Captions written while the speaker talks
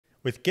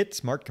With Git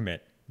Smart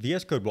Commit,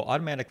 VS Code will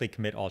automatically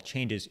commit all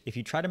changes if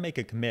you try to make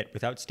a commit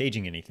without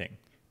staging anything.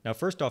 Now,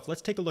 first off,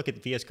 let's take a look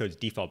at VS Code's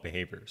default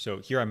behavior. So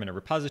here I'm in a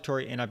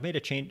repository, and I've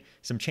made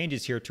some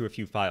changes here to a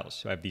few files.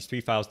 So I have these 3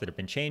 files that have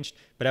been changed,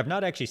 but I've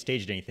not actually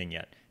staged anything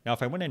yet. Now,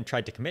 if I went in and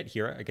tried to commit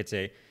here, I could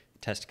say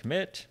test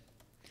commit,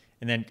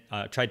 and then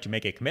tried to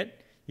make a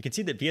commit. You can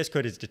see that VS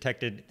Code has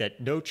detected that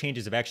no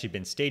changes have actually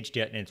been staged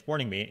yet, and it's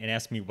warning me and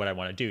asking me what I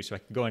want to do. So I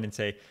can go in and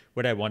say,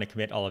 would I want to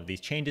commit all of these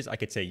changes? I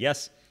could say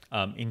yes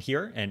in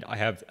here, and I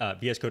have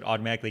VS Code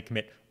automatically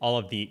commit all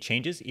of the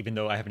changes, even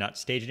though I have not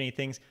staged any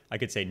things. I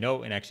could say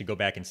no and actually go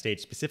back and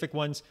stage specific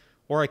ones,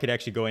 or I could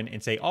actually go in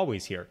and say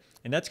always here.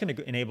 And that's going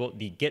to enable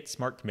the Git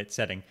Smart Commit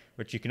setting,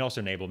 which you can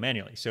also enable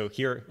manually. So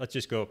here, let's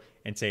just go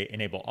and say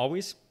enable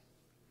always.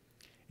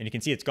 And you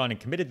can see it's gone and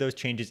committed those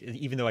changes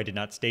even though I did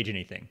not stage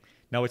anything.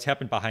 Now what's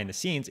happened behind the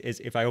scenes is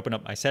if I open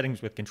up my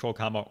settings with control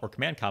comma or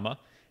command comma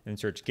and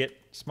search git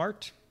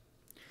smart,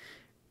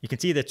 you can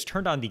see that's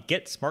turned on the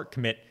Git Smart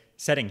Commit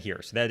setting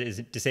here. So that is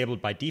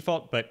disabled by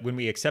default, but when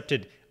we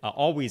accepted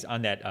always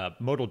on that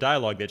modal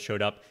dialog that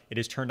showed up, it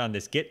is turned on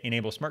this Git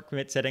Enable Smart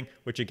Commit setting,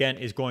 which again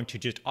is going to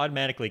just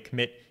automatically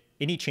commit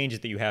any changes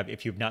that you have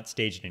if you've not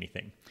staged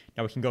anything.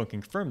 Now we can go and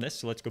confirm this.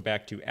 So let's go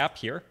back to app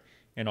here,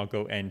 and I'll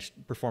go and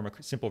perform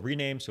a simple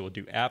rename. So we'll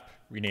do app,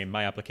 rename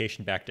my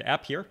application back to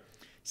app here,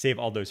 save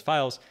all those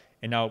files.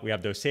 And now we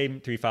have those same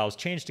 3 files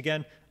changed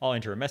again. I'll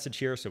enter a message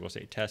here. So we'll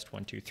say test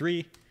 1, 2,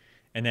 3.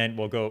 And then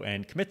we'll go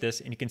and commit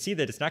this. And you can see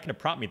that it's not going to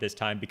prompt me this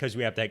time because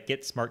we have that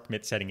Git Smart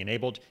Commit setting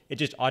enabled. It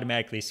just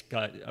automatically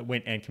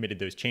went and committed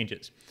those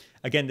changes.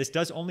 Again, this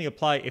does only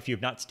apply if you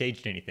have not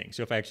staged anything.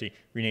 So if I actually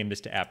rename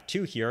this to app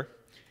 2 here,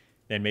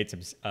 then made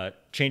some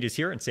changes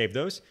here and saved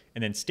those,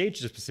 and then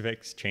staged a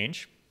specific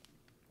change,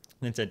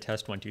 and then said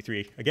test 1, 2,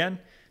 3 again.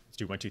 Let's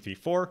do 1, 2, 3,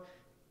 4.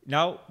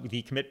 Now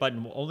the commit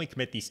button will only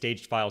commit these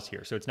staged files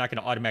here. So it's not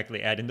going to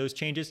automatically add in those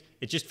changes.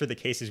 It's just for the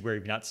cases where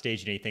you've not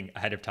staged anything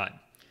ahead of time.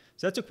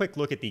 So that's a quick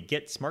look at the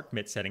Git Smart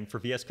Commit setting for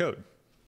VS Code.